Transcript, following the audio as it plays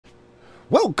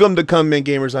Welcome to Come In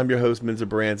Gamers. I'm your host, Menza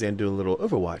Brands, and doing a little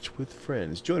Overwatch with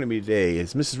friends. Joining me today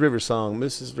is Mrs. Riversong,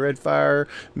 Mrs. Redfire,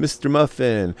 Mr.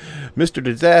 Muffin, Mr.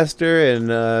 Disaster,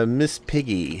 and Miss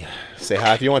Piggy. Say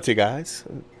hi if you want to, guys.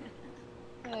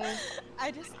 Hey.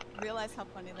 I just realized how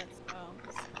funny that sounds.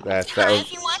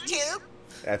 If you want to.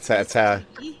 That's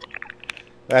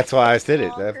why I did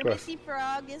it. Oh, Of course. Kermit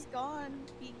Frog is gone,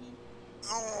 Piggy.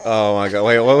 Oh my God!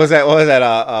 Wait, what was that? What was that?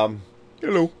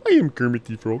 Hello, I am Kermit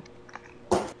the Frog.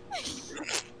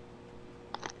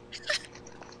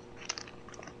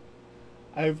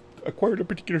 I've acquired a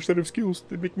particular set of skills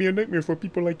that make me a nightmare for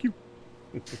people like you.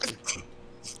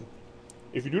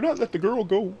 If you do not let the girl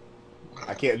go,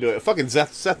 I can't do it. Fucking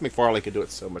Seth MacFarlane could do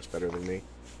it so much better than me.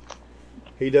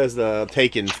 He does the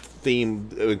Taken theme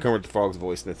in Kermit the Frog's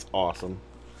voice, and it's awesome.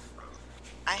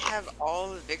 I have all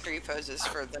the victory poses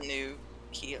for the new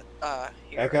hero.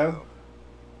 Echo?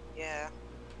 Yeah.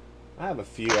 I have a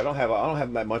few. I don't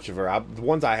have that much of her. The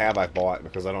ones I have, I bought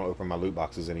because I don't open my loot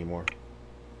boxes anymore.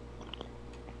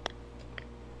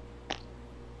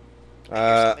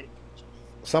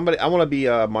 Somebody, I want to be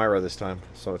Myra this time,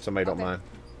 so if somebody don't mind.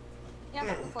 Yeah,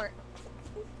 go for it.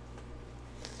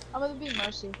 I'm gonna be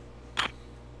Mercy.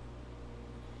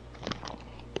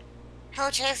 Oh,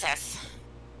 Jesus.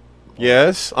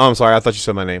 Yes? Oh, I'm sorry. I thought you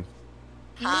said my name.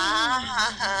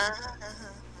 I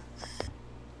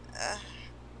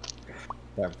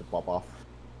have to pop off.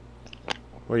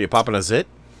 What, are you popping a zit?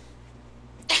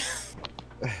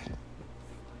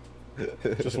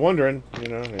 Just wondering. You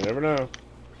know, you never know.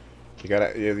 You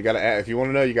gotta, if you want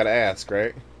to know, you gotta ask,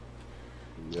 right?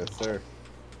 Yes, sir.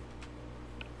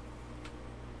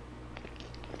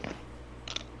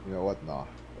 You know what? No,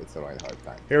 it's the right hard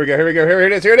time. Here we go. Here we go. Here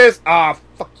it is. Here it is. Ah,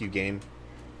 fuck you, game.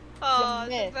 Oh, You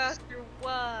missed. disaster!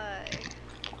 Why?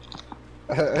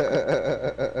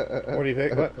 What do you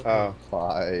think? What? Oh,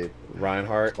 Fine.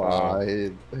 Reinhardt.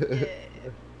 Fine. Yeah.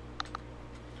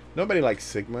 Nobody likes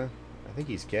Sigma. I think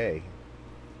he's gay.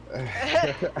 Oh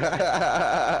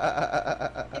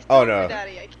no.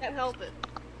 Daddy, I can't help it.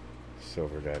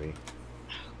 Silver Daddy.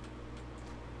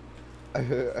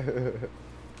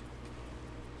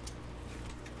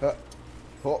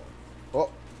 Oh, oh, oh,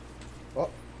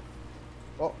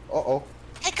 oh, oh.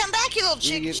 Hey, come back, you little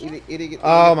chick!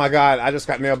 Oh my God! I just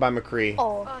got nailed by McCree.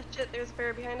 Oh. Oh shit, there's a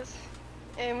bear behind us.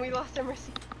 And we lost our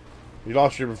mercy. You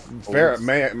lost your fair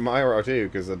Myro too,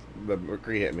 because the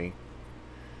McCree hit me.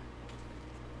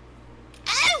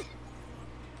 Ow!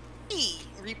 Hey,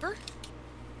 Reaper.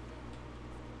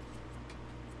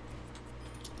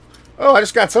 Oh, I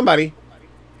just got somebody.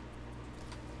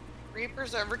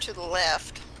 Reaper's over to the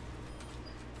left.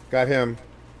 Got him.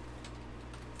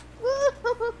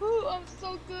 I'm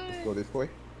so good. Go this way.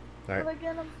 All right. But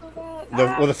again, I'm so bad.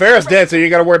 Well, the Pharaoh's dead, so you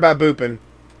got to worry about booping.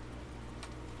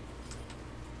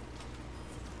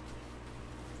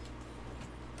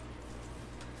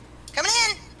 Coming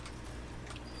in!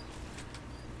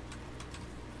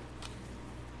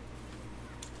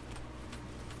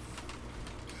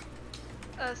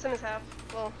 Sim is half.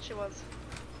 Well, she was.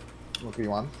 Okay,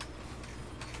 one.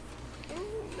 Ooh,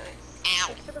 nice. Ow.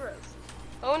 Thanks for the rose.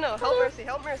 Oh no, help Mercy,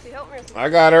 help Mercy, help Mercy. I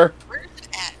got her. Where's it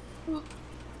at?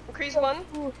 McCree's one.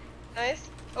 Nice.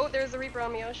 Oh, there's the Reaper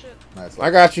on me, oh shit. Nice.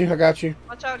 I got you. I got you.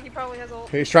 Watch out, he probably has ult.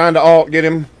 He's trying to alt. Get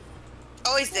him.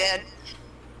 Oh, he's dead.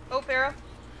 Oh, Farah.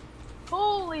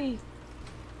 Holy.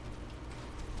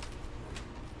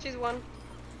 She's one.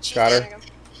 She's Got her. dead.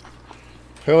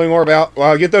 Healing orb out.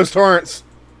 Wow, get those torrents.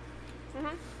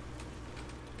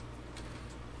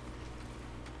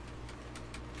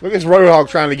 Look at this Roadhog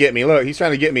trying to get me. Look, he's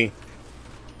trying to get me.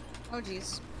 Oh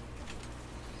jeez.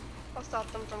 I'll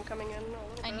stop them from coming in a little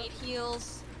bit. I need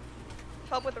heals.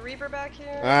 Help with the Reaper back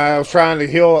here. I was trying to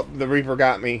heal up. The Reaper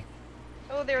got me.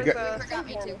 Oh, there's You a... Reaper got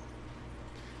me too.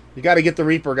 You got to get the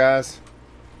Reaper, guys.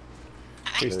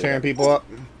 He's tearing people up.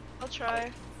 I'll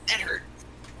try. That hurt.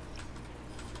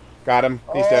 Got him.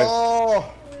 He's dead.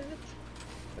 Oh!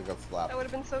 I got That slapped. would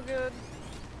have been so good.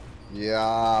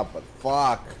 Yeah, but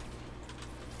fuck.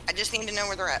 I just need to know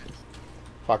where they're at.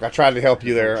 Fuck, I tried to help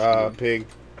you there, pig.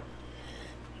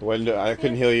 I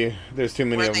couldn't heal you. There's too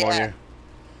many Where of them they on at? you.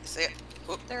 See it?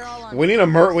 Whoop. They're all on. We need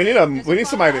There's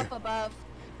somebody. up above.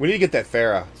 We need to get that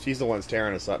Farah. She's the one that's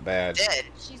tearing us up bad. Dead.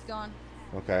 She's gone.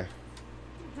 Okay.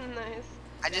 Nice.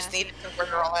 I just Yeah. need to know where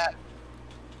they're all at.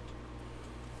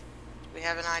 We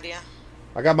have an idea.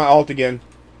 I got my ult again.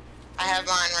 I have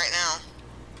mine right now.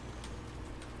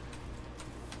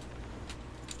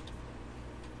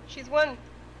 She's one.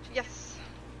 Yes.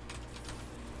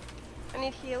 I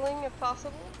need healing if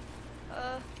possible.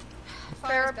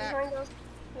 Fire's Farah back. behind us.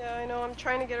 Yeah, I know. I'm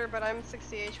trying to get her, but I'm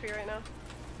 60 HP right now.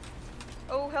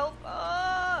 Oh, help!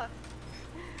 Ah!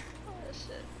 Oh,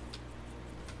 shit.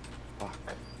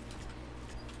 Fuck.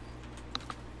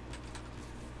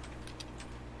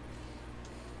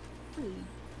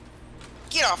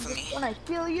 Get off of me. When I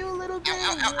feel you a little bit,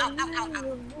 Ow, ow, ow, ow, ow,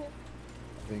 ow.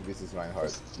 I think this is Reinhardt.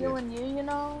 just feeling you, you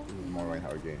know. This is more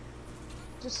Reinhardt game.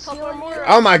 Just Couple feeling more. you.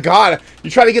 Oh my god!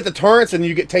 You try to get the turrets and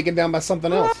you get taken down by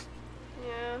something else.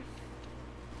 Yeah.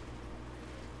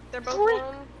 They're both Freak.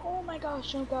 on. Oh my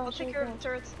gosh! Oh I'll gosh! take Oh care of gosh. the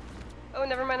turrets. Oh,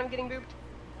 never mind. I'm getting booped.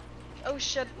 Oh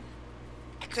shit.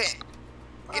 I couldn't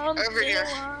get I'm over here.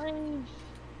 alive.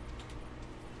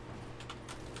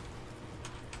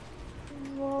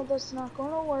 Well, that's not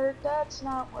gonna work. That's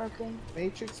not working.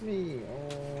 Matrix me.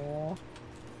 Oh.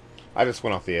 I just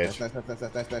went off the Nice, edge. nice, nice,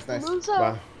 nice, nice, nice, nice. Loser.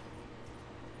 Bye.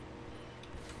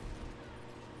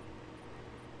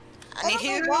 I need don't know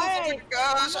heals. why.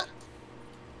 Gosh.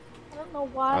 I don't know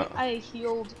why Uh-oh. I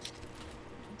healed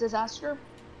Disaster.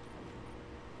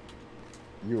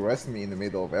 You rest me in the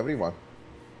middle of everyone.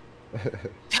 I'm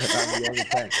the only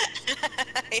tank.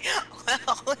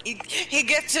 Well, he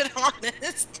gets it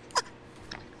honest.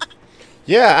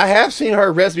 Yeah, I have seen her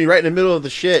arrest me right in the middle of the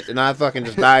shit, and I fucking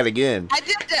just died again. I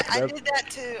did that. I did that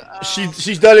too.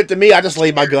 She's done it to me. I just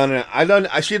laid my gun.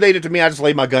 She laid it to me. I just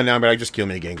laid my gun down. But like, just kill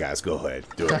me again, guys. Go ahead,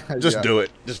 do it. Just Yeah. do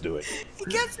it. Just do it. He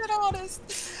gets it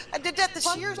honest. I did that this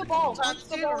year. Punch the ball. Sometimes Punch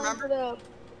the too. ball Remember? into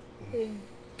the thing.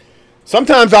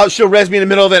 Sometimes she'll res me in the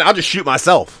middle of it. I'll just shoot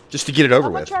myself just to get it over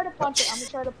I'm gonna with. try to punch it. I'm gonna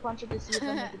try to punch it to see if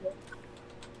I make it.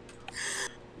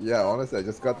 Yeah, honestly, I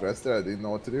just got rested. I didn't know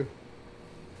what to do.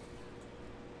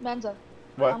 Menza.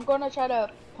 What? I'm gonna try to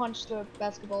punch the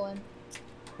basketball in.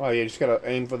 Oh, you just gotta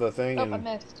aim for the thing. Oh, I And,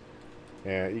 missed.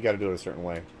 yeah, you gotta do it a certain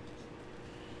way.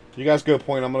 You guys go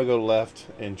point. I'm gonna go left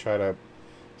and try to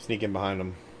sneak in behind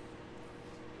them.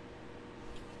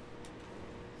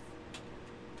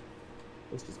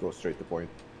 Let's just go straight to point.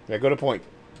 Yeah, go to point.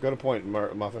 Go to point,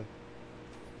 Muffin.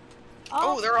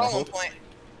 Oh, they're all on point.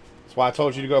 That's why I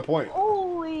told you to go point.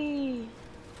 Holy!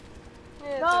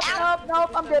 Yeah, Nope, it's okay. nope, nope,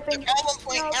 I'm They're dipping. all on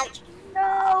point. Nope. Ouch.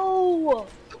 No!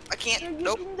 I can't. They're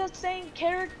Nope. using the same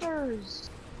characters.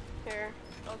 Here,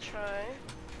 I'll try.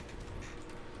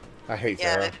 I hate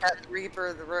Yeah, Farrah. they've got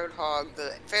Reaper, the Roadhog,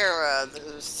 the Farah, the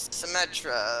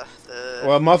Symmetra, the.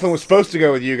 Well, Muffin was supposed to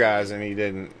go with you guys, and he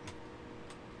didn't.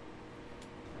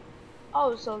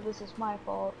 Oh, so this is my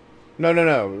fault. No.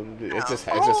 It's just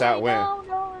how it went.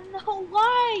 No,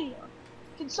 why?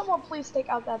 Can someone please take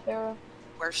out that Farah?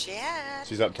 Where's she at?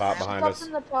 She's up top behind Up us.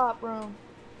 in the top room.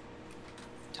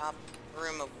 Top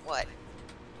room of what?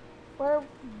 Where?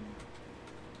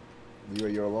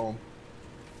 You're alone.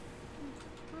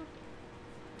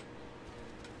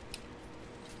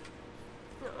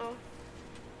 Uh-oh.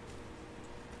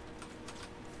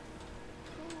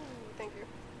 Ooh, thank you.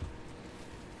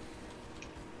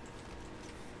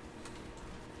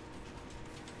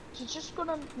 She's just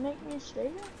gonna make me stay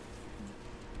here?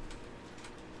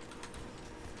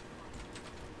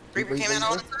 Reaper came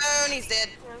out on his own. He's dead.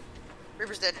 Yeah.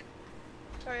 Reaper's dead.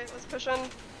 Alright, let's push on.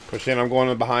 Push in. I'm going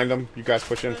in behind them. You guys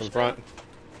push in from front.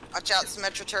 Watch out,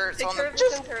 Symmetra turrets Take on care the. of the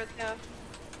stim turrets, yeah.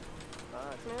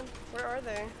 Fuck, man. Where are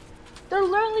they? They're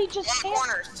literally just On the camp-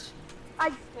 corners.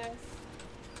 Yeah.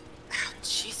 Ow,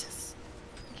 Jesus.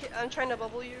 Okay, I'm trying to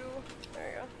bubble you.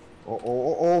 There you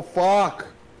Oh, fuck!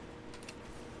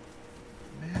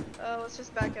 go. Let's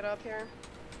just back it up here.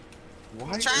 Why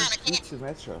I'm is trying, I can't.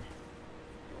 Symmetra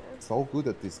so good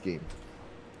at this game?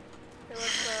 Okay,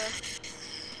 let's,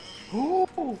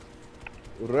 Oh,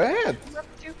 red! we have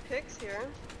 2 picks here.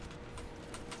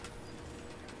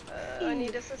 I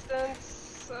need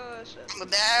assistance. Oh, shit.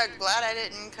 I'm glad I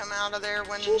didn't come out of there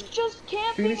when. She's just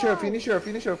camping Finish her, out. finish her,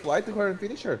 finish her. Fly to her and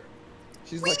finish her.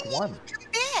 She's like Wait, one. Come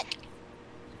back.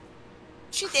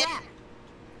 She's dead.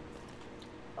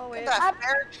 Oh, wait. Come back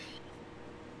there.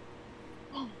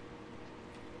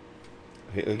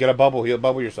 Get a bubble. He'll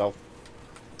bubble yourself.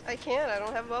 I can't. I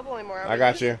don't have a bubble anymore. I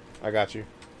got you. I got you.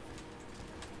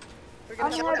 We're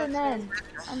I'm gonna have heading to- in.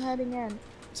 I'm heading in.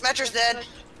 Symmetra's dead.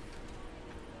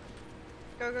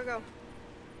 Go, go, go.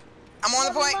 I'm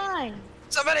on the point. Mine.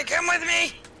 Somebody come with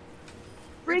me.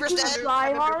 Reaper's Freaking dead.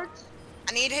 diehards.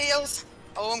 I need heals.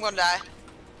 Oh, I'm gonna die.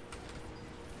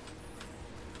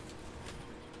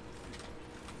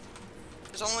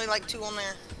 There's only like 2 on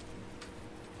there.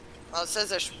 Well, it says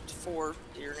there's 4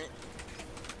 here in it.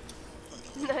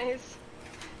 Nice.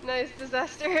 Nice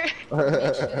disaster. Make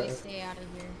sure they stay out of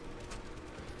here.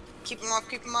 Keep them up,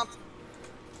 keep them up.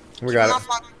 We Keep got 'em it. off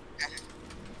long- okay.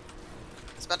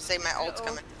 I was about to say my ult's Uh-oh.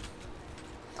 coming.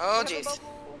 Oh, Have a jeez.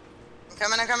 bubble. I'm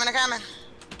coming.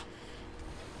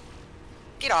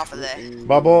 Get off of there.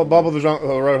 Bubble the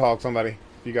Roadhog, somebody.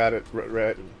 You got it,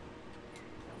 Red.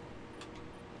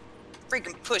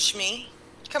 Freaking push me.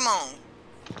 Come on.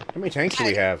 How many tanks do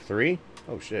we have? 3?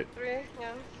 Oh, shit. 3,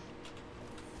 yeah.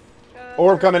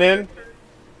 Orb coming in.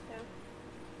 Yeah.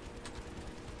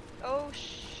 Oh,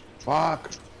 shh. Fuck.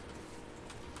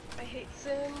 I hate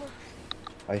Sim.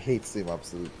 I hate Sim,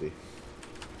 absolutely.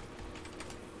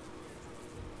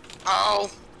 Oh.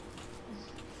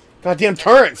 Goddamn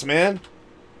turrets, man.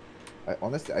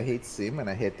 Honestly, I hate Sim and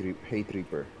I hate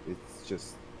Reaper. It's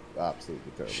just absolutely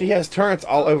terrible. She has turrets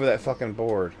all over that fucking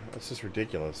board. That's just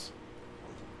ridiculous.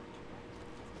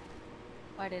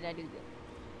 Why did I do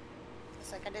that?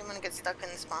 It's like I didn't want to get stuck in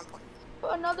the spawn point.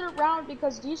 But another round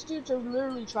because these dudes are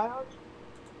literally tryhards.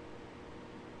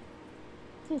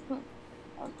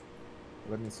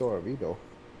 Let me so are we though.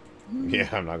 Yeah,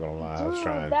 I'm not gonna lie. I was Dude,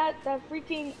 trying. that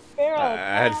freaking Pharaoh. I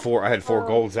had four. I had 4 Pharaoh.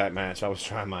 golds that match. I was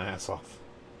trying my ass off.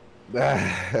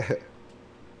 I'm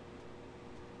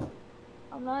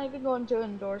not even going to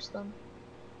endorse them.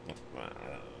 I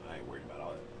ain't worried about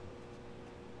all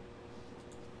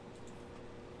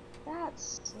that. That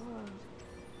sucks.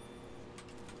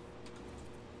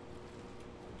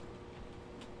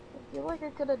 I feel like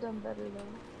I could have done better though.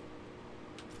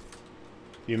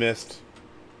 You missed.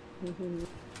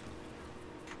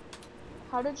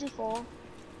 How did you fall,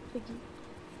 Piggy?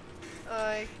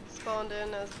 I spawned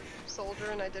in as soldier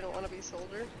and I didn't want to be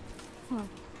soldier. Huh.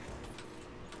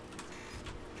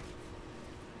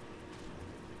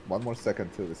 1 more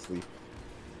second till we sleep.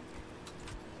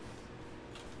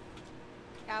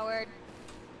 Coward.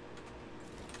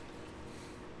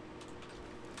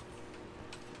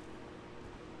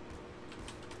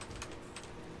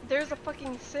 There's a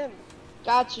fucking Sim.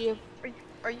 Got you.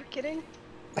 Are you kidding?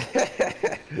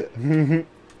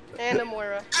 And a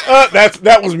Moira.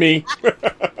 That was me.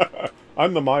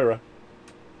 I'm the Myra.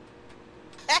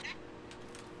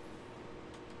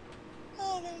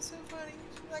 Oh, that was so funny.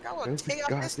 She's like, I will There's take this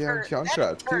off this goddamn turret. jump That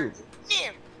shot, too. turret.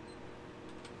 Yeah.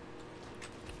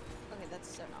 Okay,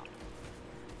 that's so not.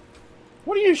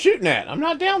 What are you shooting at? I'm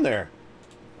not down there.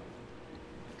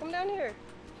 Come down here.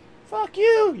 Fuck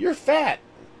you. You're fat.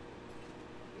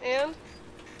 And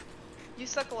you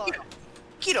suck a lot.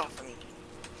 Get off of me.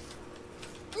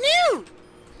 No!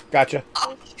 Gotcha.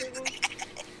 Oh, shit.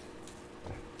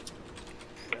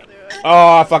 Yeah, there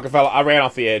Oh, I fucking fell. I ran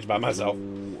off the edge by myself.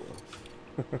 Oh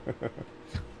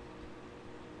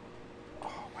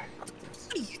my goodness.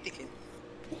 What are you thinking?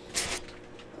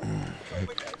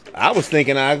 I was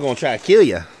thinking I was gonna try to kill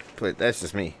you, but that's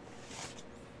just me.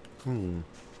 Would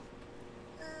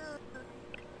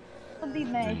be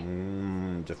May.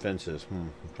 Defenses.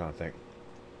 I'm trying to think.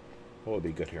 What would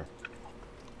be good here?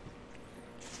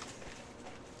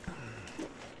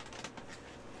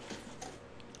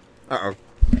 Uh-oh.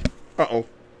 Uh-oh.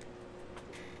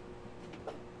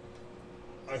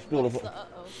 I spilled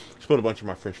spilled a bunch of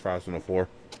my French fries on the floor.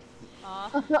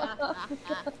 Oh,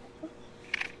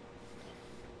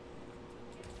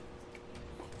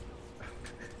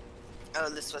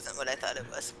 this wasn't what I thought it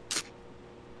was.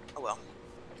 Oh well.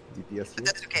 DPS But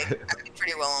that's okay. I did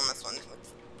pretty well on this one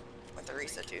with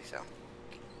Arisa too, so.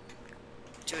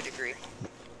 To a degree.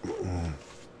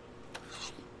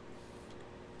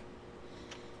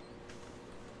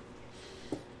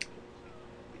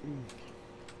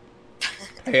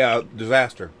 Hey,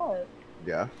 Disaster. What?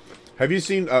 Yeah. Have you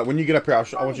seen, when you get up here, I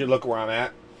want you to look where I'm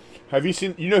at. Have you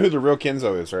seen, you know who the real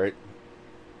Kenzo is, right?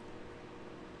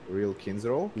 Real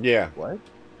Kinsroll? Yeah. What?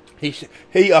 He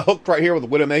hooked right here with a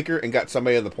Widowmaker and got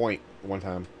somebody at the point one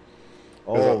time.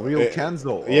 Oh, real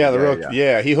Kenzo. Yeah, Oh, the real,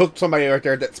 yeah, he hooked somebody right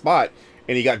there at that spot,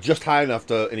 and he got just high enough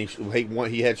to, and he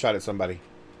headshot at somebody.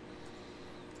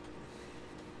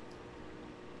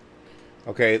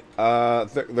 Okay,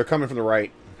 they're coming from the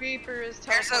right. Reaper is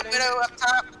There's a teleporting. widow up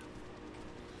top.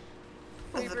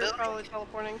 Reaper is probably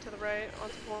teleporting to the right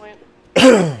onto point.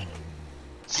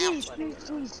 Jeez,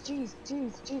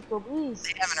 jeez, bro, please.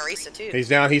 They have an Arisa too. He's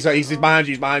down. He's behind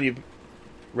you. He's behind you.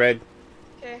 Red.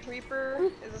 Okay, Reaper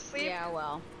is asleep. Yeah,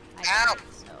 well. Ow.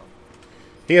 So.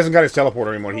 He hasn't got his teleporter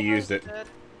anymore. He used it. Dead.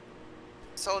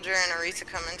 Soldier and Arisa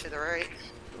coming to the right.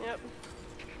 Yep.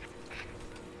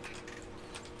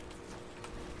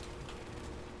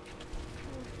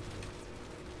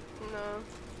 No.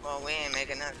 Well, we ain't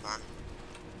making that fun.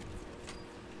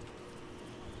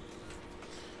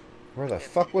 Where the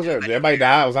fuck was it? Did everybody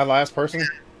die? Was I the last person?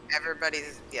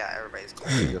 Everybody's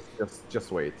cool.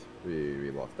 just wait.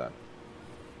 We lost that.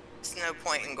 There's no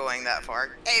point in going that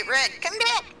far. Hey, Red, come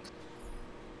back!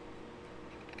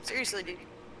 Seriously, dude.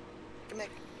 Come back.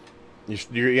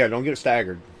 Yeah, don't get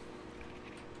staggered.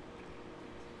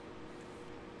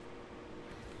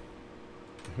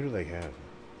 Who do they have?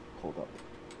 Hold up.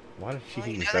 Why did she Well,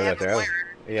 you even know say they that have there? a Was-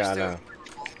 player. Yeah, I Just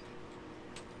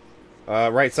know.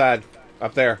 do Right side.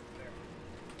 Up there.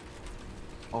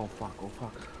 Oh fuck, oh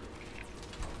fuck.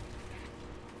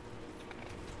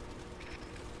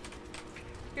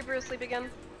 Creeper asleep again.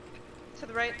 To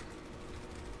the right.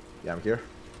 Yeah, I'm here.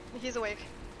 He's awake.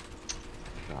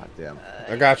 God damn.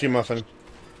 I got you, Muffin.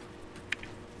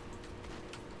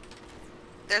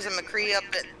 There's a McCree up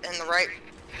in the right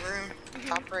room,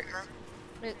 top right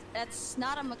room. That's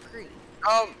not a McCree.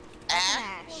 Oh, That's an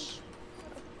Ash.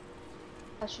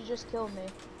 Ash. She just killed me.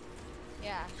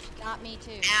 Yeah, she got me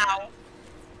too. Ow.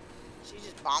 She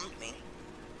just bombed me.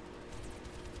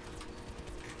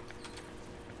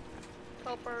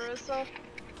 Help Arissa.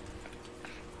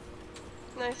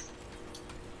 Nice.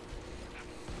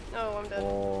 Oh, I'm dead.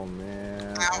 Oh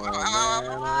man. Ow, Oh ow,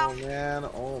 ow, ow, ow. man. Oh man.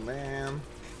 Oh man.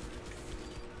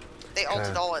 They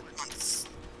ulted all at once.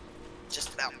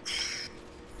 Just about.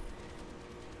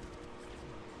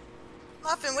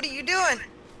 Muffin, what are you doing?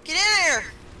 Get in there!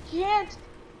 Can't.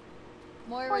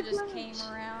 Moira my just goodness.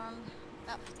 came around.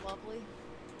 That was lovely.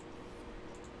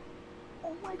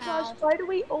 Oh my Ow. gosh, why do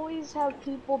we always have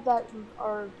people that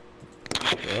are...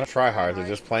 They're not tryhards, they're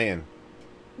just playing.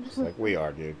 Just like we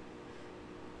are, dude.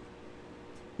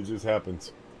 It just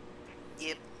happens.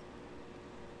 Yep.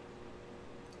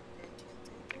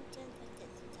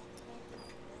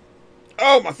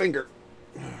 Oh, my finger!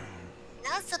 Not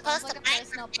Sounds supposed like to a bite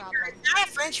personal your problem. finger. Not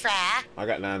a french fry. I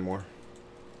got 9 more.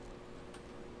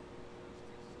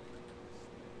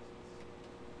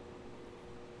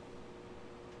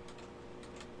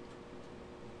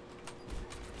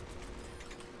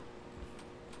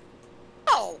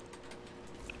 Oh!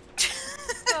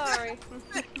 Sorry.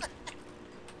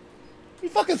 You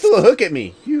fucking threw a hook at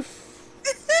me. You.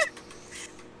 I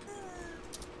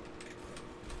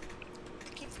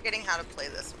keep forgetting how to play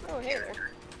this Oh, hey there. character.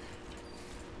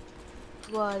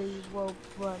 Buddy, whoa,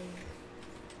 buddy.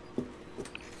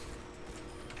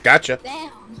 Gotcha.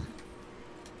 Damn.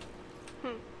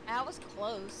 That was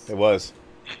close. It was.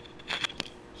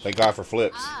 Thank God for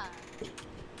flips. Ah.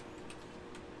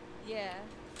 Yeah.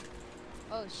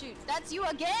 Oh shoot, that's you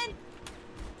again?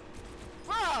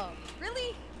 Bro,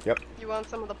 really? Yep. You want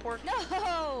some of the pork? No!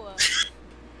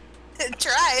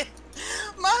 Try it.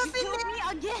 You Muffin, killed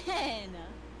me again!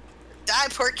 die,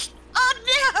 porky.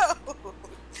 Oh no!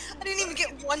 I didn't even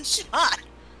get one shot.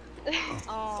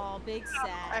 Oh, big sad.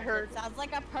 I heard. That sounds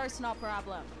like a personal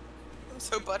problem. I'm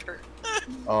so butthurt.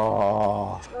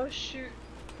 Oh. Oh shoot.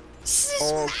 She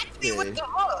smacked me with Okay. the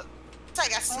hook. It's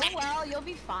like I Oh smacked well, you'll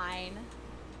be fine.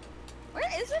 Where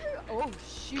is it? Oh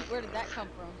shoot, where did that come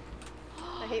from?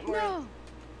 I hate Moira. No!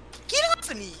 Get off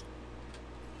of me!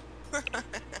 I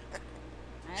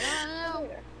don't know.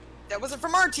 That wasn't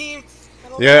from our team. I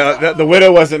don't Yeah, know. the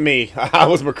widow wasn't me. I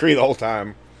was McCree the whole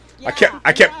time. I kept- know.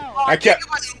 I kept- It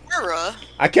wasn't Moira.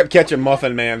 I kept catching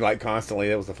Muffin Man like constantly.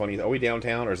 That was the funny. Are we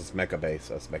downtown or is this Mecha Base?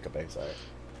 That's Mecha Base. All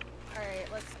right.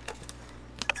 Alright, let's...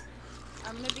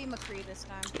 I'm gonna be McCree this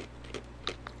time.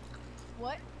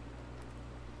 What?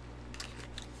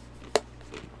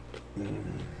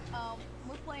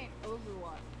 We're playing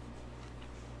Overwatch.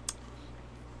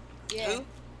 Yeah. Who?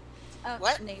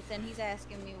 What? Nathan, he's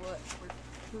asking me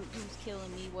who's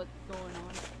killing me, what's going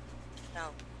on. No.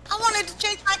 I wanted to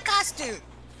change my costume.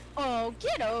 Oh,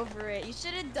 get over it. You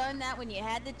should have done that when you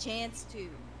had the chance to.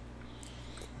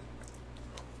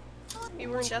 You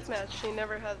were in deathmatch. She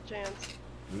never had a chance.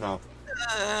 No.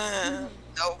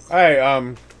 No.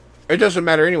 Hey, it doesn't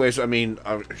matter anyways. I mean,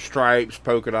 stripes,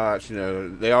 polka dots, you know,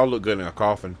 they all look good in a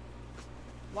coffin.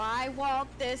 Why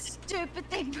won't this stupid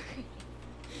thing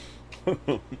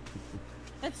breathe?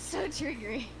 That's so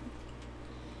triggering.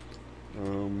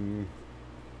 I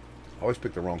always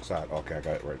pick the wrong side. Okay, I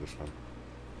got it right this time.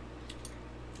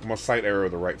 I'm gonna sight arrow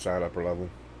the right side, upper level.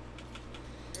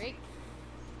 Great.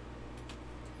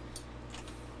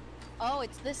 Oh,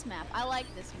 it's this map. I like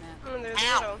this map. There's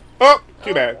Ow. Widow. Oh, too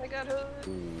Oh, bad. I got hood.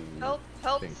 Ooh. Help,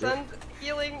 help, Thank you. send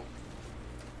healing.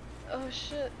 Oh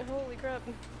shit, holy crap.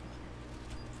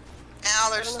 Now I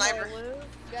there's a don't know how I sniper. live.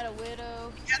 You got a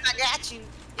widow. Yes, I got you.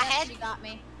 I Yeah, had she you. got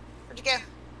me. Where'd you go?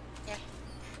 Yeah.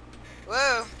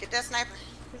 Whoa, get that sniper.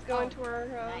 He's going Oh, to our,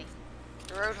 Nice.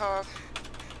 The Roadhog.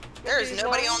 There is McCree's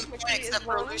nobody one, on the McCree planet is except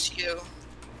for one. Lucio.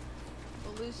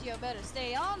 Well, Lucio better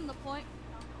stay on the point.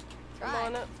 I'm Try.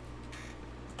 on it.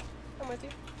 I'm with you.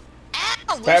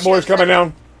 Ow, Fat boy's coming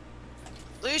down.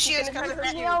 He's Lucio's gonna coming hurt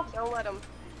down. you. Don't let him.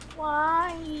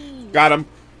 Why? Got him.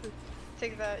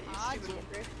 Take that, you Ah, stupid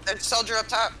McCree. There's a soldier up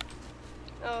top.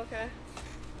 Oh, okay.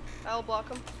 I'll block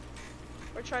him.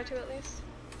 Or try to at least.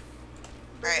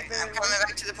 Alright, I'm coming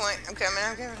back to the point. I'm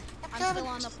coming. I'm still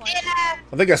on the point. Yeah.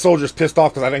 I think that soldier's pissed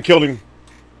off because I didn't kill him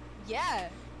Yeah.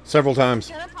 several times.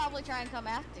 He's gonna probably try and come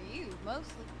after you, mostly.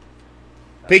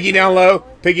 Piggy down low.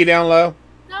 Piggy down low.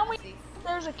 Now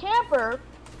there's a camper.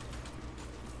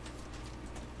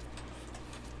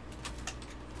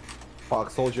 Fuck,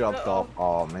 soldier up top.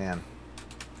 Oh man.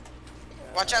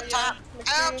 Watch up top.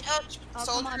 Ouch, ouch. Oh, come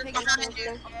Soldier on, pick behind it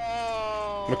you.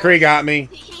 Oh. McCree got me.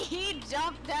 He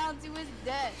jumped down to his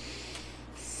death.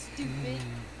 Stupid.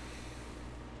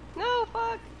 No,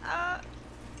 fuck.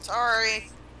 Sorry.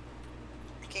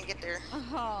 I can't get there.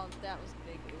 Oh, that was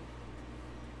a big oof.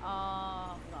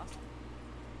 Lost him.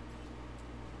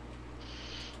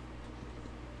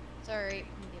 Sorry, let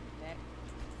me get it back.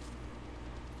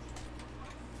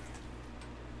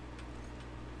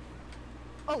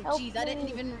 Oh Help jeez,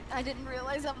 me. I didn't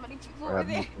realize how many people were Grab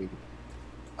there. McCree.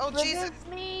 Oh, Jesus. Resist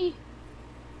me.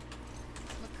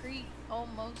 McCree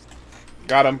almost.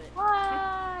 Got him.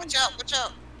 Why? Watch out, watch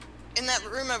out. In that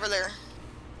room over there.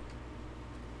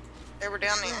 They were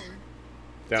down there.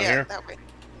 Down yeah, here. that way.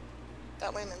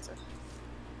 That way, Mensa.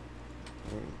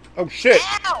 Oh shit.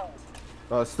 Ow!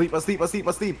 Asleep.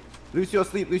 Lucio,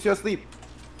 asleep.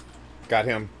 Got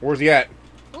him. Where's he at?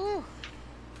 Ooh,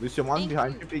 Lucio, one Thank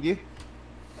behind you. you, Piggy.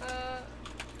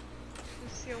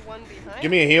 Lucio one behind.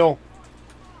 Give me a heal.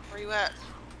 Where you at?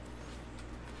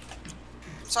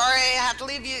 Sorry, I have to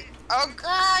leave you. Oh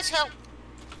gosh, help!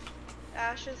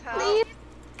 Ash's house.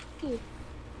 Please.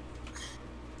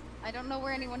 I don't know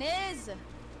where anyone is.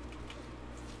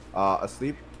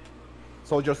 Asleep.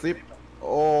 Soldier asleep.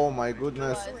 Oh my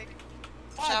goodness.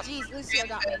 Oh Shop. jeez, Lucio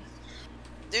got me.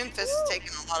 Doomfist is taking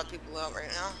a lot of people out right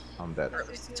now. I'm dead. Or at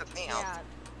least it took me out. Yeah,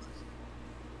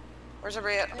 Where's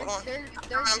everybody at? Hold on. their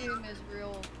Doom is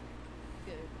real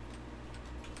good.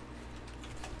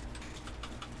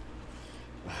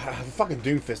 Fucking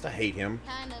Doomfist. I hate him.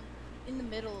 Kind of in the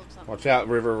middle of something. Watch out,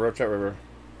 River. Watch out, River.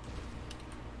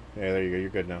 Yeah, there you go. You're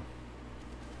good now.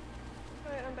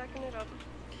 Alright, I'm backing it up.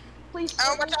 Please.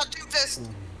 Oh, watch out, Doomfist!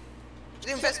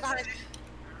 Doomfist behind you.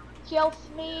 Help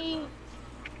me.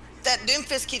 That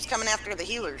Doomfist keeps coming after the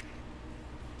healers.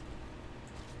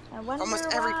 I wonder Almost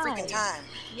every why. freaking time.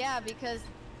 Yeah, because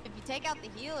if you take out the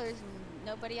healers,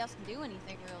 nobody else can do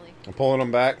anything really. I'm pulling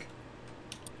him back.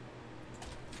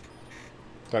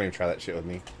 Don't even try that shit with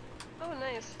me. Oh,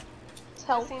 nice.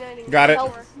 Help. C90. Got it.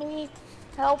 Help me.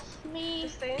 Help me.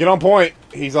 Just stay in. Get on point.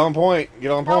 He's on point.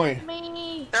 Get on point. Help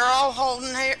me. They're all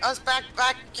holding us back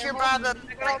here by the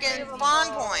freaking spawn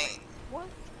point. What?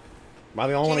 Am I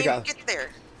the only one Can't that even got? get there.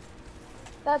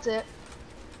 That's it.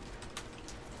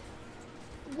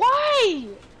 Why?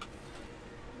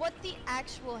 What the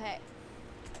actual heck?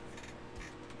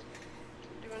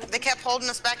 They kept holding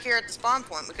us back here at the spawn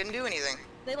point. We couldn't do anything.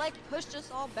 They like pushed us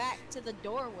all back to the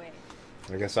doorway.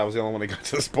 I guess I was the only one that got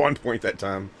to the spawn point that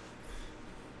time.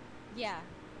 Yeah.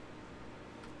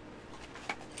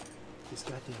 These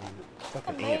goddamn I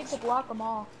fucking made ants. to block them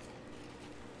all.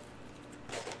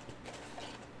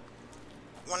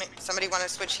 Somebody want to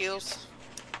switch heals?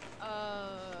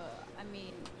 I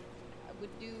mean, I would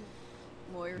do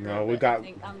more. No, we but got- I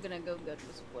think I'm gonna go good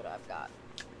with what I've got.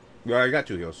 Yeah, I got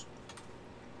 2 heals.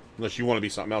 Unless you want to be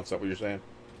something else, is that what you're saying?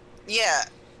 Yeah.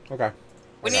 Okay.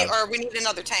 We I need, got it. or we need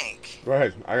another tank. Go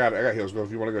ahead. I got heals. Go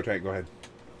if you want to go tank. Go ahead.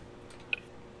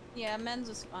 Yeah, Men's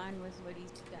is fine with what he's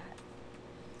got.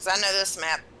 Cause I know this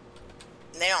map.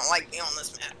 They don't like me on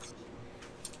this map.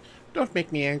 Don't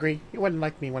make me angry. You wouldn't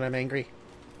like me when I'm angry.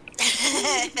 Ooh,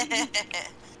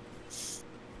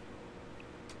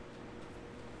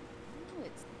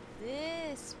 it's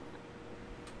this one.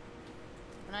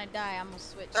 When I die, I'm gonna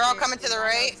switch. They're all here, coming to because the I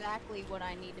know right. exactly what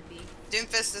I need to be.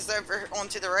 Doomfist is over on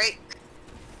to the right.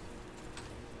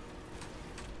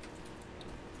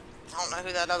 I don't know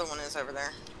who that other one is over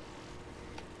there.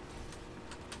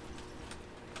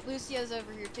 Lucio's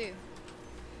over here too.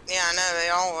 Yeah, I know they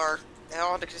all are. They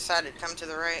all decided to come to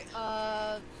the right.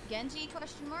 Genji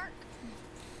question mark?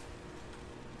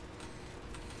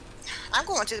 I'm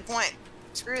going to the point.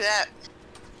 Screw that.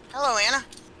 Hello, Anna.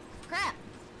 Crap.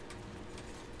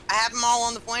 I have them all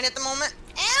on the point at the moment.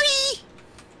 Owie!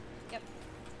 Yep.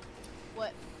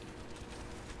 What?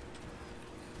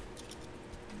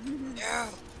 No.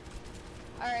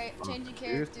 Alright, changing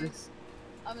seriously? characters.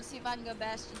 I'm gonna see if I can go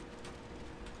Bastion.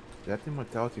 That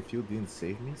immortality field didn't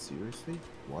save me? Seriously?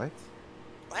 What?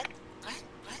 What? What?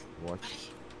 What? What?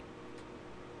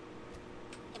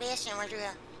 Hey, Bastion, where'd you go?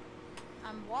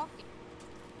 I'm walking.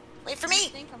 Wait for I me!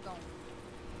 think I'm going.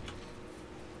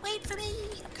 Wait for me!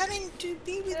 I'm coming to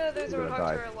be with Yeah, there's a You're gonna Roadhog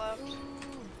die. turret left.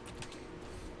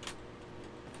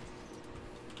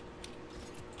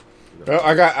 Ooh. Oh,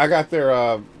 I got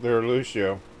their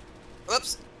Lucio.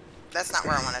 Whoops. That's not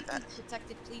where I wanted that.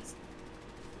 Protected, please.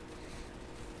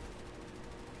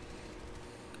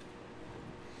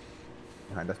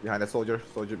 Behind us, soldier.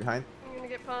 Soldier behind. I'm gonna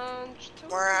get punched.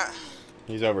 Where at?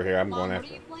 He's over here. I'm Mom, going what after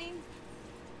are you him. playing?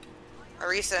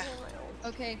 Arisa.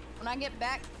 Okay, when I get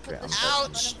back, put Yeah, the I'm stuff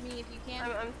in Ouch. front of me if you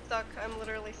can. I'm stuck. I'm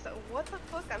literally stuck. What the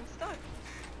fuck? I'm stuck.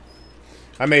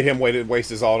 I made him waste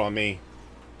his ult on me.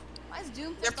 Why is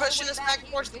Doom They're pushed all the pushing way us back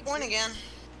here, towards the big point dude? again.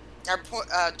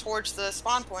 Or towards the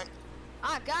spawn point.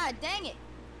 Ah, god dang it!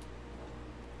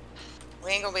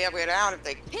 We ain't gonna be able to get out if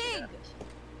they. Pig!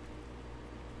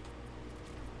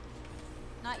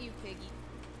 Not you, Piggy.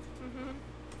 Mhm.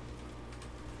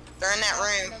 They're in that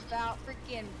Talking room. about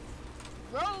freaking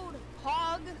road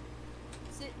hog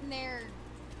sitting there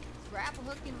grapple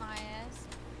hooking my ass.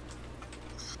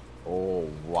 Oh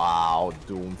wow,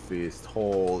 Doomfist!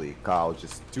 Holy cow!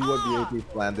 Just 2 Ah! of the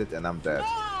AP landed and I'm dead.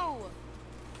 No!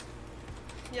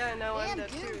 Yeah, no, I'm Damn,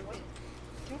 dead dude. too.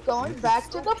 Going back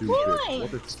to the Stupid. point.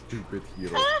 What a stupid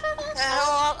hero. The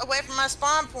hell away from my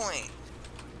spawn point.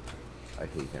 I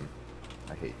hate him.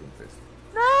 I hate Doomfist.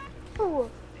 No!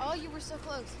 Oh, you were so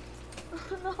close.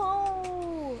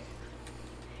 No!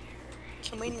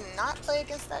 Can we not play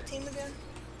against that team again?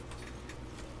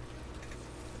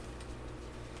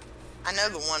 I know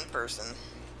the one person.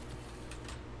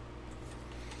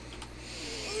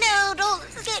 No, don't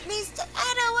get me stuck.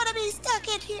 I don't want to be stuck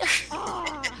in here.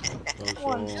 Ah, So,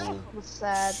 one was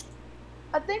sad.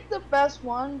 I think the best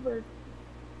one for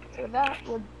that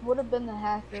would have been the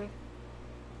hacker.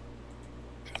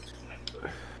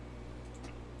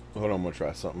 hold on, I'm gonna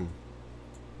try something.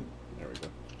 There we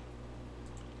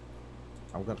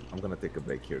go. I'm gonna take a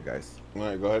break here, guys. All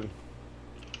right, go ahead.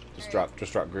 Alright.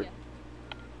 Just drop group. Yeah.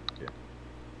 Yeah.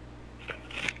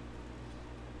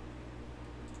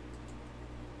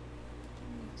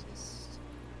 Let me just...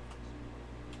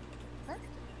 Her?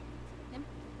 Him?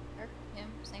 Her? Him?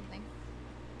 Same thing.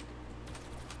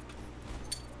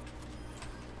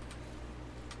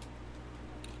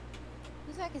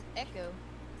 Who the heck is Echo?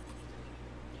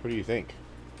 What do you think?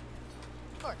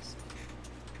 Of course.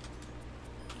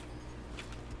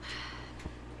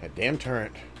 That damn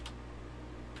turret.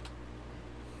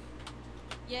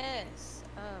 Yes.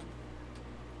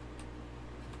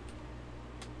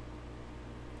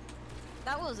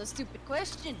 That was a stupid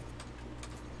question.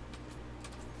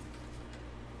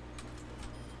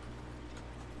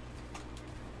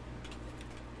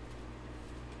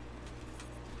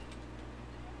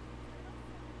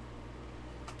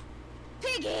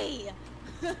 Piggy!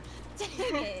 Dang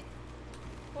it.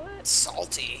 What?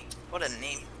 Salty. What a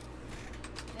name.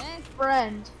 Eh,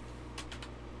 Friend.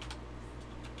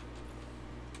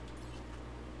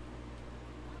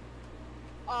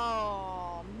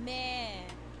 Oh, man.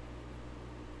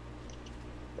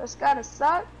 That's gotta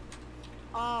suck.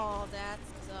 Oh, that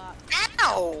sucks.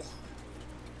 Ow!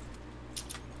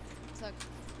 Suck.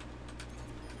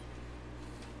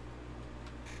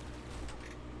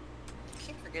 I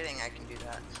keep forgetting I can do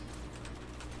that.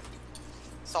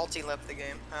 Salty left the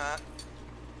game.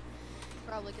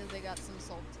 Probably because they got some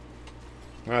salt.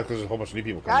 That's because there's a whole bunch of new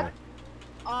people coming God.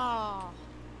 Oh.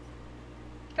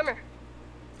 Come here.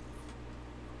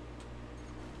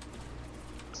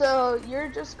 So you're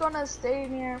just gonna stay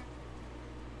near.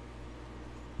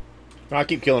 there. I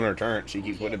keep killing her turret. She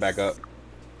keeps putting it back up.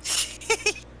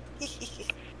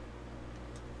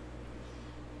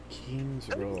 King's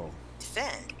Row.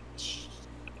 Defend.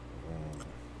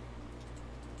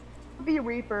 Be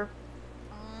Reaper.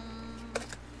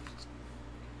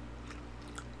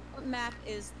 What map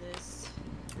is this?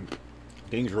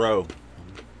 King's Row.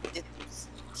 It's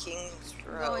King's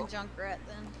I'm Row. going Junkrat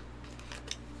then.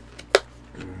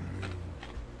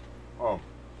 Oh.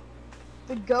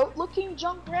 The goat-looking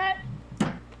Junkrat.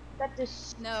 That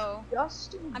No.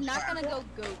 disgusting. I'm not gonna Junkrat.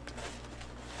 go goat.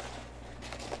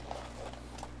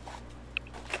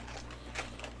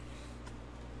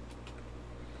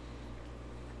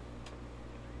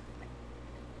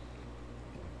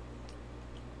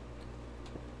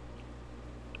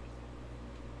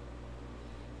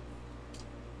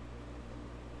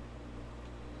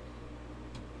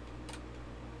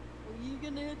 Are you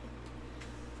gonna hit?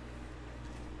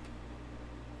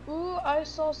 Ooh, I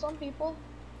saw some people.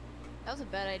 That was a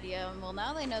bad idea. Well,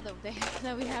 now they know that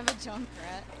that we have a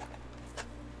Junkrat.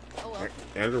 Oh well.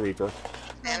 And a Reaper.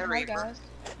 And a Hi, Reaper. guys.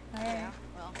 Hi. Yeah.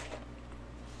 Well.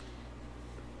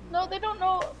 No, they don't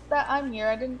know that I'm here.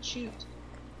 I didn't shoot.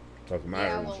 Doesn't matter.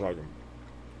 Yeah, It's well- like them.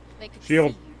 They could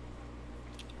Shield. see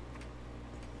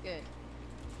you. Good.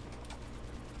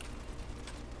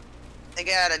 They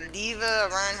got a Diva, a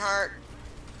Reinhardt,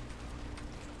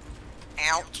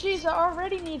 Ouch. Jeez, I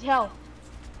already need help.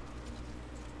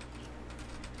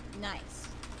 Nice.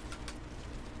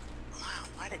 Wow,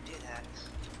 why'd it do that?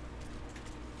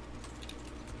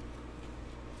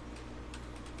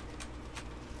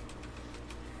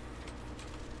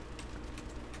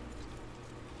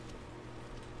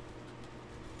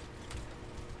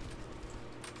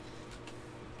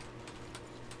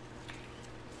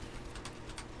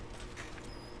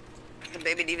 The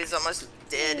baby diva's almost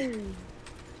dead.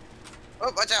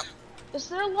 Oh, watch out. Is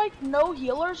there like no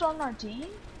healers on our team?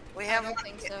 We I have don't one.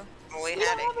 think so. Well, we We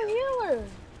had don't it. have a healer.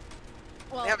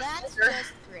 Well, Yep, that's sure.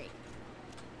 just great.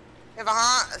 We have a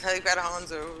Han. We've got a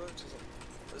Hanzo.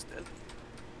 Was dead.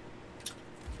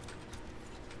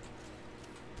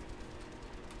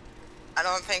 I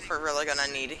don't think we're really gonna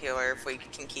need a healer if we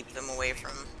can keep them away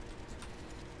from.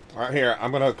 All right, here.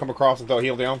 I'm gonna come across and throw a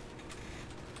heal down.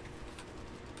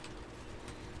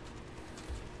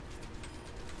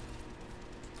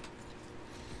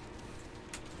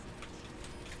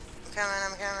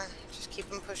 I'm coming. Just keep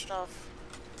them pushed off.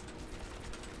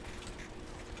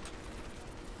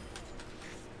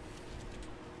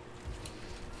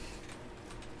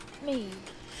 Me.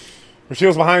 There's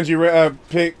heals behind you,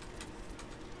 Pig.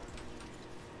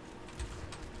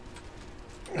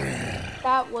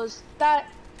 That.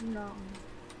 No.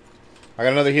 I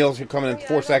got another heal coming in Oh, yeah,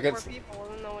 4 I got seconds. 4 people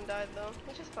and no one died though,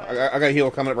 which is fine. I got a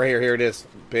heal coming up right here. Here it is,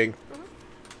 Pig.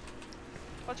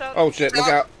 Watch out. Oh shit! Look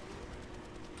out!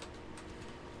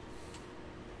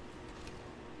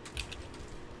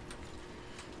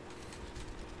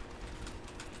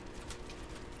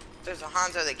 There's a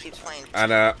Hanzo that keeps playing.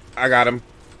 And I got him.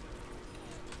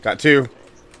 Got 2.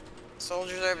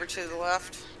 Soldiers over to the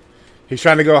left. He's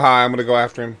trying to go high. I'm gonna go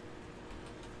after him.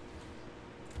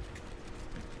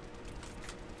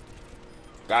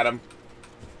 Got him.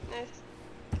 Nice.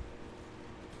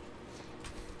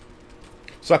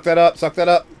 Suck that up. Suck that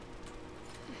up.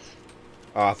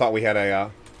 Oh, I thought we had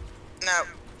a. No.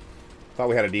 Thought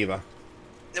we had a diva.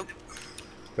 Nope.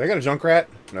 They got a Junkrat?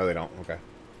 No, they don't. Okay.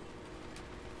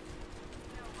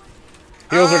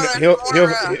 Heals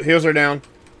there's are down.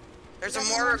 There's a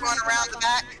mortar going around the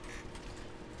back.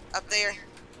 Up there.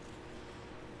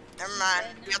 Never mind.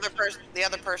 The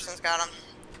other person's got him.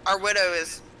 Our widow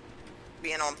is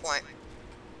being on point.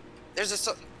 There's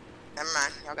a never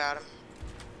mind. Y'all got him.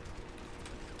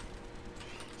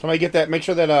 Somebody get that. Make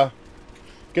sure that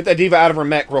get that diva out of her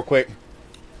mech real quick.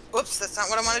 Whoops, that's not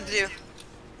what I wanted to do.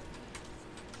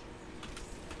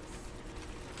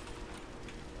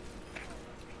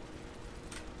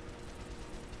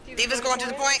 Diva's going to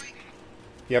the point.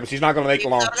 Yeah, but she's not gonna make it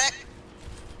long. Diva's out of it.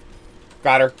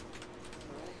 Got her.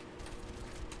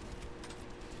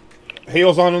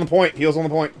 Heals on the point. Heals on the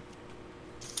point.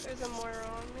 There's a mortar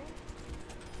on me.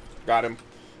 Got him.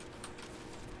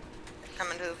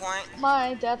 Coming to the point.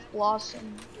 My Death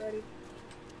Blossom ready.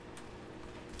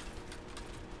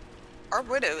 Our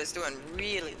widow is doing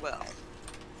really well.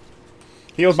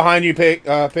 Heals behind you, Pig.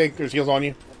 Pig. There's heals on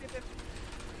you. Yep, yep.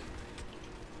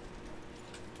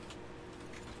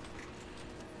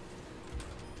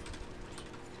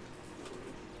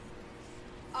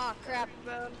 Oh crap.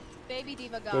 Bad. Baby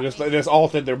diva got They me. just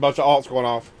ulted. There are a bunch of alts going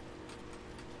off.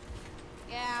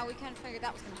 Yeah, we kind of figured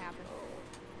that was gonna happen.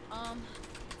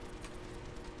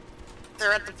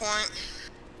 They're at the point.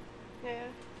 Yeah.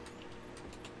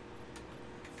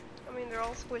 I mean, they're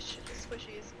all squishies, but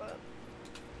shit.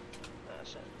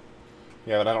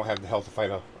 Yeah, but I don't have the health to fight.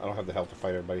 I don't have the health to fight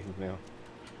everybody now.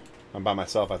 I'm by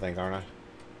myself, I think, aren't I?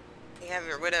 You have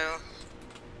your widow.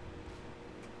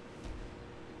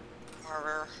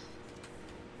 Or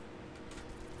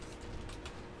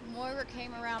Moira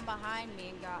came around behind me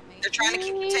and got me. they're trying to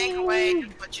keep the tank away,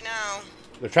 but you know,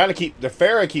 They're trying to keep the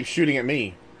Pharah keeps shooting at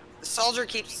me. the soldier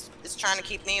is trying to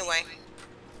keep me away.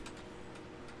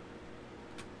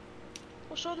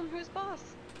 We'll show them who's boss.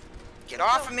 Get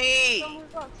off of me! Show them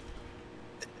who's boss.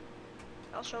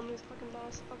 I'll show them who's fucking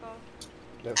boss. Fuck off.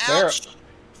 That Ouch!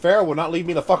 Pharah will not leave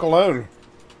me the fuck alone.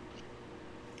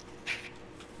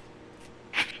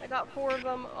 I got 4 of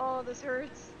them. Oh, this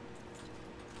hurts.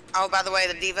 Oh, by the way,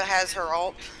 the diva has her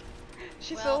ult.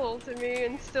 She Well. still ulted me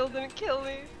and still didn't kill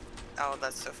me. Oh,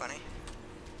 that's so funny.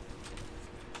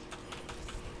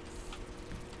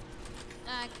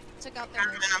 I took out their.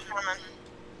 I'm coming.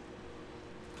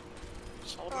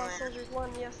 Just hold Oh, on there. soldiers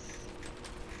won, yes.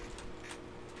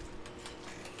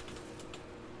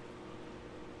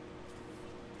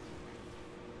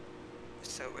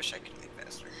 So wish I could move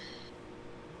faster.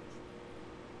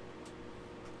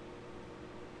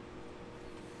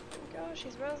 There we go,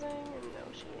 she's resing, and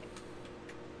no, she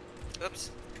ain't.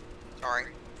 Oops. Sorry.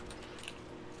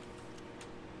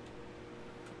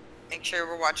 Make sure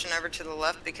we're watching over to the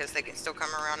left because they can still come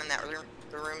around in that room,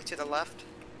 the room to the left.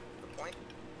 The point.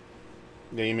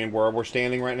 Yeah, you mean where we're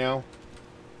standing right now?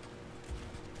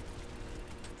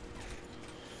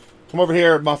 Come over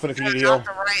here, Muffin, if you need a heal. Not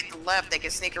the right, the left. They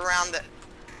can sneak around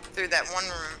through that one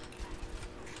room.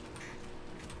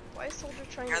 Why is Soldier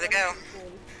trying There to they go.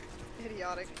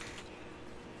 Idiotic.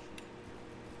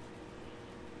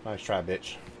 Nice try,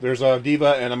 bitch. There's a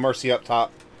Diva and a Mercy up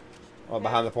top.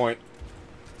 Behind the point.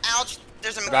 Ouch!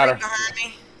 There's a Got her. McCree behind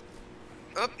me.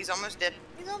 Oh, he's almost dead.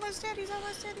 He's almost dead. He's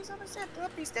almost dead. He's almost dead. Oh,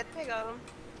 he's dead. I got him.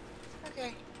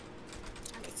 Okay.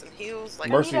 I need some heals. Like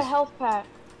I Mercy's- need a health pack.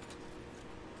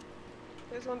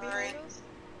 There's one behind Alright. us.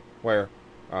 Where?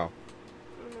 Oh.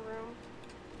 In the room.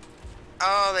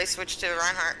 Oh, they switched to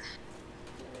Reinhardt.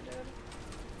 Yeah, they did.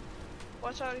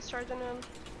 Watch out, he's charging in.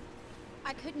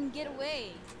 I couldn't get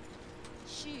away.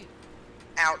 Shoot.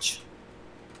 Ouch.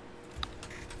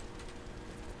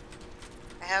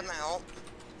 I had my ult.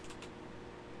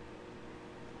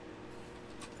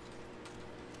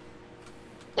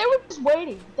 They were just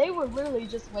waiting. They were literally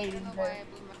just I waiting. don't know why I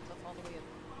blew myself all the way up.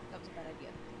 That was a bad idea.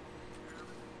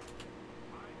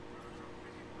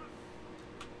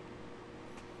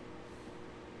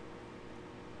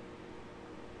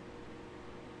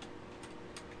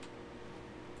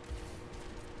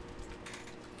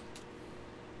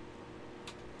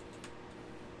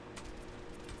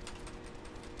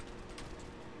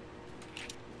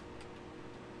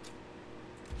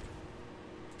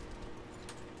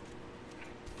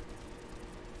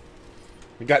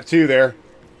 We got two there.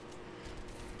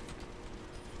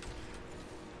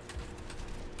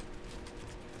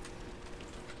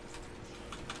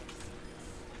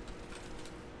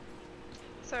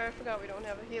 Sorry, I forgot we don't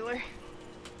have a healer.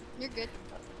 You're good.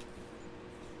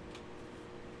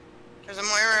 There's a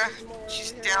Moira. There's more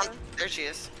She's over down. here. There she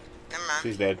is. Never mind.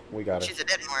 She's dead. We got her. She's a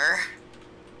dead Moira.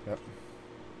 Yep.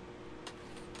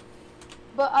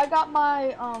 But I got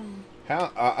my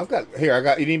How? I've got here. I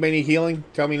got. Anybody need healing?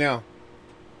 Tell me now.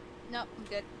 Nope, I'm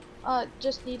good.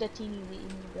 just need a teeny weeny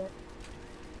bit.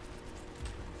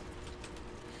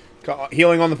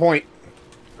 Healing on the point.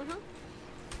 Mhm.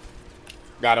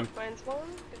 Got him. Mine's one.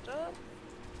 Good job.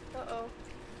 Uh-oh.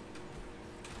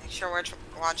 Make sure we're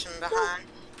watching behind.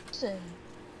 Listen.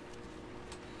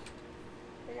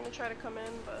 They're gonna try to come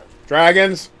in, but...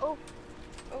 Dragons. Oh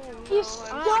no, He's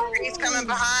I'm dying. He's coming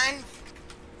behind.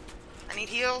 I need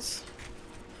heals.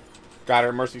 Got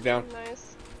her. Mercy's down.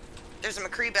 Nice. There's a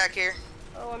McCree back here.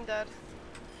 Oh, I'm dead.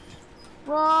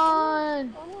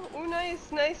 Run! Oh no. Ooh,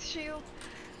 nice. Nice shield.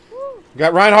 Woo.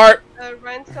 Got Reinhardt.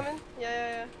 Ryan's coming.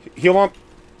 Yeah. Heal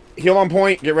on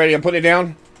point. Get ready. I'm putting it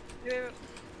down. Yeah.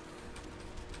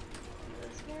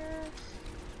 It's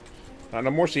here. No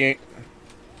more. She ain't.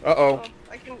 Uh-oh. Oh,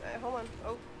 I can... hold on.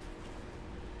 Oh,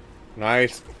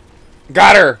 Nice.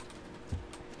 Got her.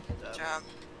 good Good job. job.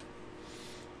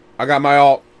 I got my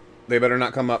ult. They better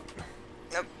not come up.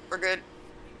 Nope, we're good.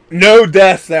 No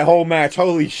deaths that whole match.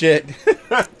 Holy shit.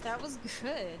 That was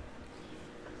good.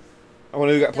 I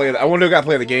wonder who got play. I wonder who got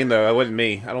play of the game though. It wasn't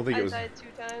me. I don't think I it was. died 2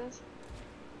 times.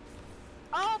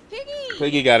 Oh, Piggy!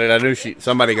 Piggy got it. I knew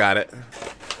somebody got it.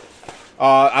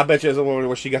 I bet you it was the one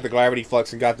where she got the gravity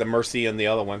flux and got the Mercy and the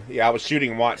other one. Yeah, I was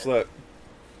shooting and watch. Look.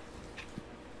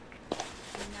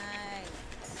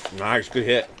 Nice. Nice. Good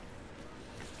hit.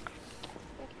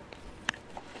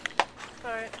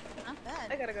 Alright, Not I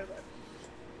bad. gotta go to bed.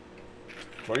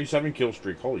 27 kill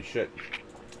streak. Holy shit.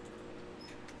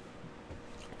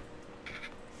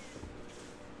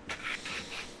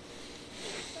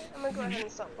 I'm gonna go ahead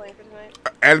and stop playing for tonight.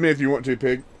 Add me if you want to,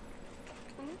 Pig.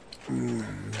 And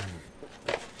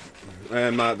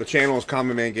the channel is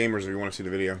Common Man Gamers if you want to see the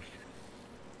video.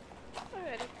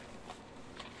 Alrighty.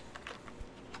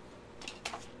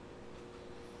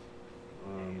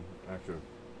 Actually.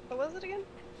 What was it again?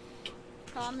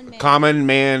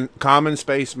 Common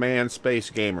Space Man Space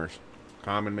Gamers.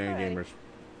 Common Man Alright. Gamers.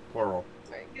 Plural.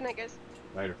 Alright, good night, guys.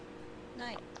 Later.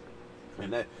 Night.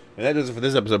 And that does it for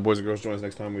this episode, boys and girls. Join us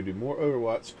next time. We do more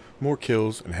Overwatch, more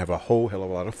kills, and have a whole hell of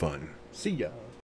a lot of fun. See ya.